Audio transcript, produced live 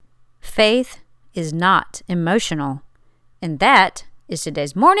Faith is not emotional. And that is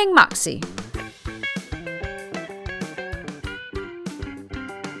today's Morning Moxie.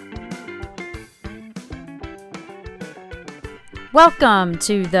 Welcome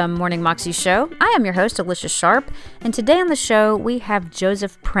to the Morning Moxie Show. I am your host, Alicia Sharp, and today on the show we have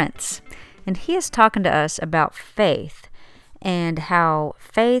Joseph Prince, and he is talking to us about faith and how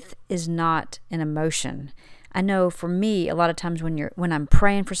faith is not an emotion. I know for me, a lot of times when I'm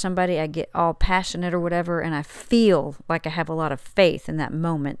praying for somebody, I get all passionate or whatever, and I feel like I have a lot of faith in that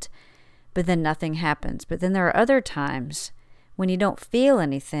moment, but then nothing happens. But then there are other times when you don't feel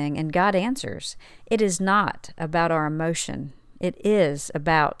anything and God answers. It is not about our emotion. It is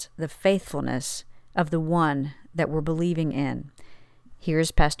about the faithfulness of the one that we're believing in.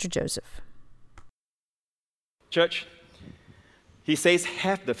 Here's Pastor Joseph. Church, he says,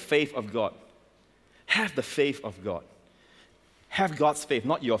 have the faith of God. Have the faith of God. Have God's faith,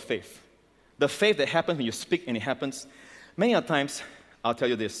 not your faith. The faith that happens when you speak and it happens. Many a times, I'll tell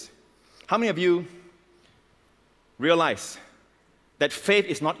you this. How many of you realize that faith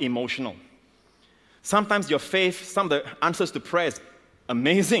is not emotional? Sometimes your faith, some of the answers to prayer is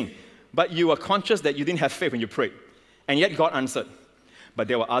amazing, but you are conscious that you didn't have faith when you prayed, and yet God answered. But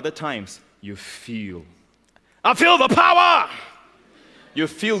there were other times you feel. I feel the power! You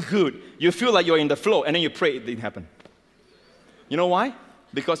feel good. You feel like you're in the flow, and then you pray, it didn't happen. You know why?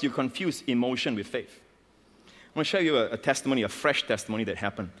 Because you confuse emotion with faith. I'm going to show you a testimony, a fresh testimony that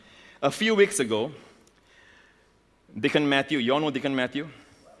happened. A few weeks ago, Deacon Matthew, you all know Deacon Matthew?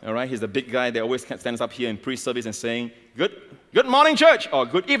 All right, he's the big guy that always stands up here in pre-service and saying, good morning, church, or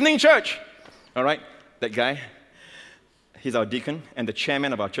good evening, church. All right, that guy, he's our deacon and the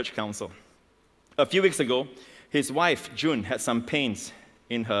chairman of our church council. A few weeks ago, his wife, June, had some pains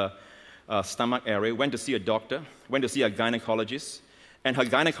in her stomach area, went to see a doctor, went to see a gynecologist, and her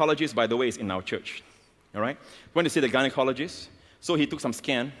gynecologist, by the way, is in our church. All right, went to see the gynecologist, so he took some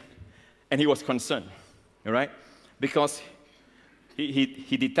scan, and he was concerned, all right, because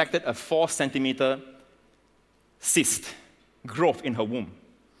he detected a 4-centimeter cyst growth in her womb.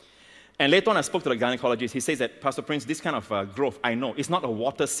 And later on, I spoke to the gynecologist. He says that, Pastor Prince, this kind of growth, I know, it's not a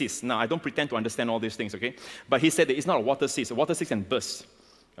water cyst. Now, I don't pretend to understand all these things, okay? But he said that it's not a water cyst. A water cyst can burst,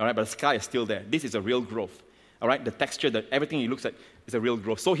 all right? But the scar is still there. This is a real growth, all right? The texture, everything he looks at is a real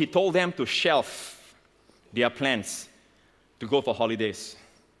growth. So he told them to shelf their plans to go for holidays.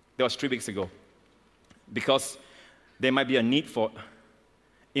 That was 3 weeks ago. Because there might be a need for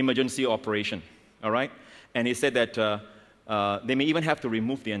emergency operation, all right? And he said that they may even have to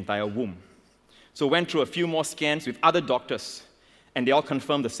remove the entire womb. So went through a few more scans with other doctors, and they all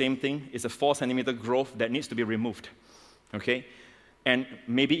confirmed the same thing. It's a 4-centimeter growth that needs to be removed, okay? And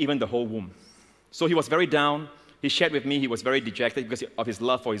maybe even the whole womb. So he was very down. He shared with me he was very dejected because of his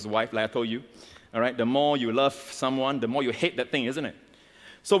love for his wife, like I told you, all right? The more you love someone, the more you hate that thing, isn't it?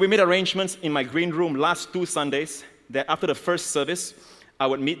 So we made arrangements in my green room last 2 Sundays that after the first service, I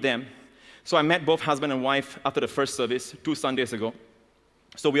would meet them. So I met both husband and wife after the first service 2 Sundays ago.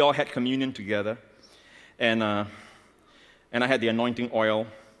 So we all had communion together. And I had the anointing oil.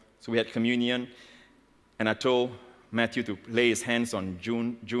 So we had communion. And I told Matthew to lay his hands on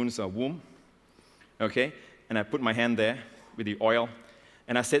June's womb. Okay? And I put my hand there with the oil.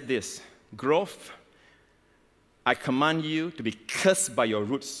 And I said this, growth, I command you to be cursed by your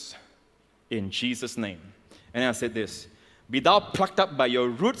roots in Jesus' name. And then I said this, be thou plucked up by your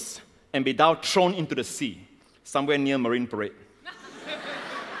roots and be thou thrown into the sea, somewhere near Marine Parade.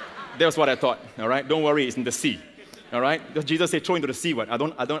 That was what I thought, all right? Don't worry, it's in the sea, all right? Because Jesus said, throw into the sea, what? I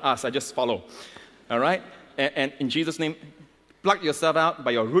don't ask, I just follow, all right? And in Jesus' name, pluck yourself out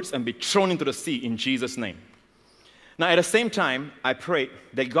by your roots and be thrown into the sea in Jesus' name. Now, at the same time, I prayed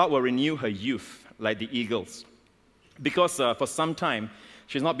that God will renew her youth like the eagles. Because for some time,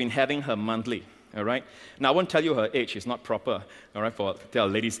 she's not been having her monthly. All right? Now, I won't tell you her age. It's not proper, all right, to tell a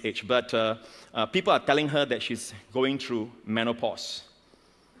lady's age. But people are telling her that she's going through menopause,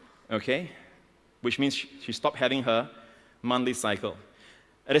 okay? Which means she stopped having her monthly cycle.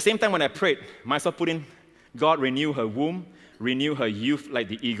 At the same time, when I prayed, myself put in, God, renew her womb, renew her youth like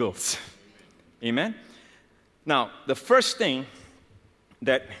the eagles. Amen? Now, the first thing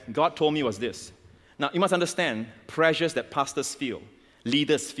that God told me was this. Now, you must understand pressures that pastors feel,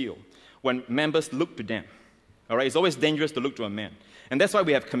 leaders feel, when members look to them. All right? It's always dangerous to look to a man. And that's why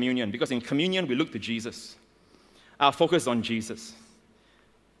we have communion, because in communion, we look to Jesus. Our focus is on Jesus.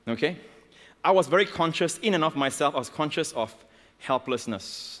 Okay? I was very conscious, in and of myself, I was conscious of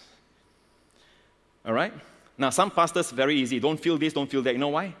helplessness. All right? Now, some pastors, very easy. Don't feel this, don't feel that. You know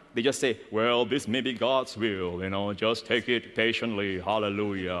why? They just say, well, this may be God's will. Just take it patiently.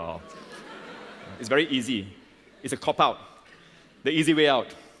 Hallelujah. It's very easy. It's a cop-out. The easy way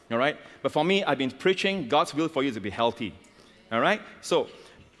out. All right? But for me, I've been preaching God's will for you to be healthy. All right? So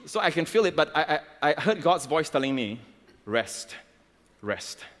I can feel it, but I heard God's voice telling me, rest.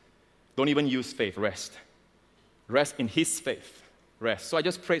 Rest. Don't even use faith. Rest. Rest in His faith. Rest. So I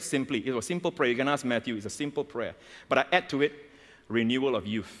just prayed simply. It was a simple prayer. You can ask Matthew. It's a simple prayer. But I add to it renewal of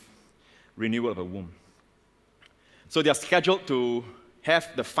youth, renewal of a womb. So they are scheduled to have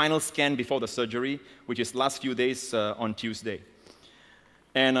the final scan before the surgery, which is last few days on Tuesday.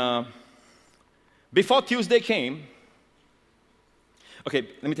 And before Tuesday came, okay,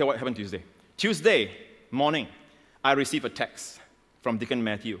 let me tell you what happened Tuesday. Tuesday morning, I received a text from Deacon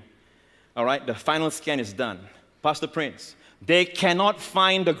Matthew. All right, the final scan is done. Pastor Prince, they cannot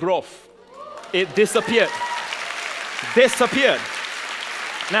find the growth. It disappeared. Disappeared.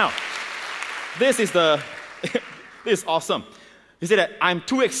 Now, this is awesome. He said that I'm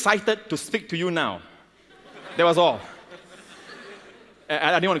too excited to speak to you now. That was all.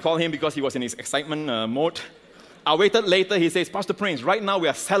 I didn't want to call him because he was in his excitement mode. I waited later. He says, Pastor Prince, right now we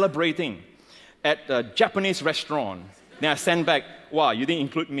are celebrating at a Japanese restaurant. Then I sent back, wow, you didn't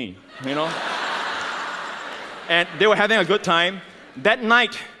include me, And they were having a good time. That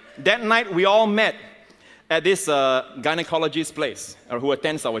night we all met at this gynecologist's place, who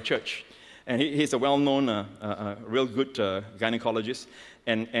attends our church. And he's a well-known, real good gynecologist.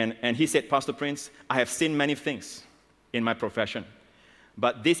 And he said, Pastor Prince, I have seen many things in my profession,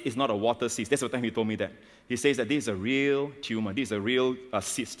 but this is not a water cyst. That's the time he told me that. He says that this is a real tumor. This is a real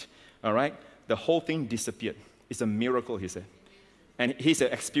cyst, all right? The whole thing disappeared. It's a miracle, he said. And he's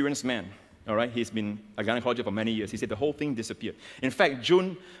an experienced man. All right, he's been a gynecologist for many years. He said the whole thing disappeared. In fact,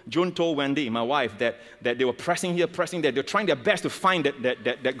 June told Wendy, my wife, that they were pressing here, pressing there. They're trying their best to find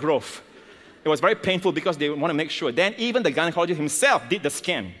that growth. It was very painful because they want to make sure. Then even the gynecologist himself did the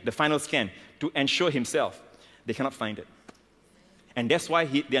scan, the final scan, to ensure himself. They cannot find it. And that's why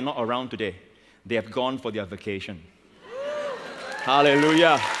they're not around today. They have gone for their vacation.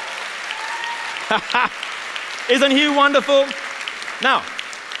 Hallelujah. Isn't He wonderful? Now,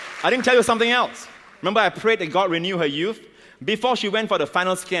 I didn't tell you something else. Remember I prayed that God renew her youth? Before she went for the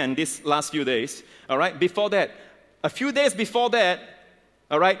final scan this last few days, all right, before that, a few days before that,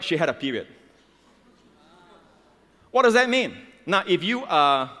 all right, she had a period. What does that mean? Now, if you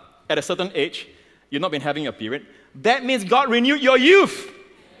are at a certain age, you've not been having a period, that means God renewed your youth.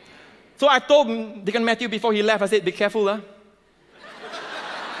 So I told Deacon Matthew before he left, I said, be careful,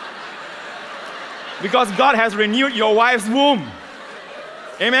 because God has renewed your wife's womb.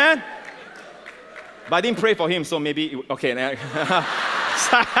 Amen? But I didn't pray for him, so maybe, okay. Well,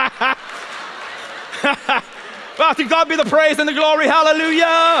 to God be the praise and the glory.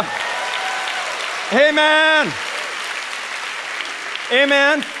 Hallelujah. Amen.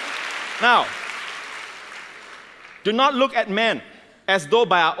 Amen. Now, do not look at men as though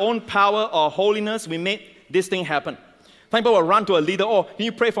by our own power or holiness we made this thing happen. Some people will run to a leader. Oh, can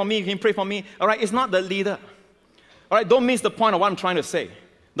you pray for me? Can you pray for me? All right, it's not the leader. All right, don't miss the point of what I'm trying to say.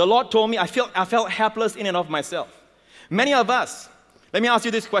 The Lord told me I felt helpless in and of myself. Many of us, let me ask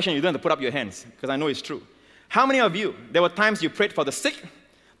you this question. You don't have to put up your hands because I know it's true. How many of you, there were times you prayed for the sick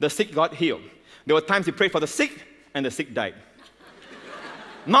got healed. There were times you prayed for the sick and the sick died.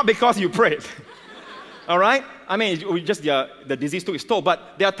 Not because you prayed. All right? I mean, just the disease took its toll.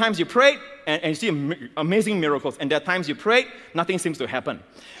 But there are times you prayed and you see amazing miracles. And there are times you prayed, nothing seems to happen.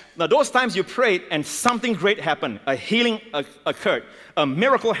 Now, those times you prayed and something great happened, a healing occurred, a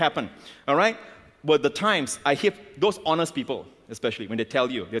miracle happened, all right? But the times I hear those honest people, especially when they'll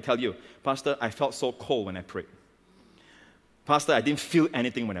tell you, Pastor, I felt so cold when I prayed. Pastor, I didn't feel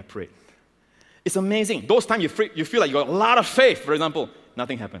anything when I prayed. It's amazing. Those times you feel like you got a lot of faith, for example,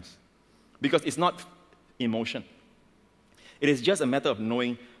 nothing happens. Because it's not emotion. It is just a matter of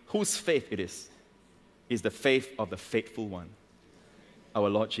knowing whose faith it is. It's the faith of the faithful one, our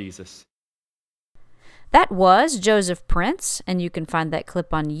Lord Jesus. That was Joseph Prince, and you can find that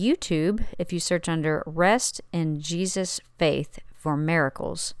clip on YouTube if you search under Rest in Jesus Faith for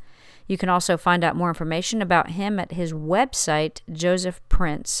Miracles. You can also find out more information about him at his website,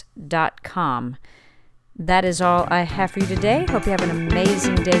 josephprince.com. That is all I have for you today. Hope you have an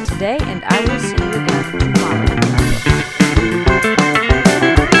amazing day today, and I will see you again tomorrow.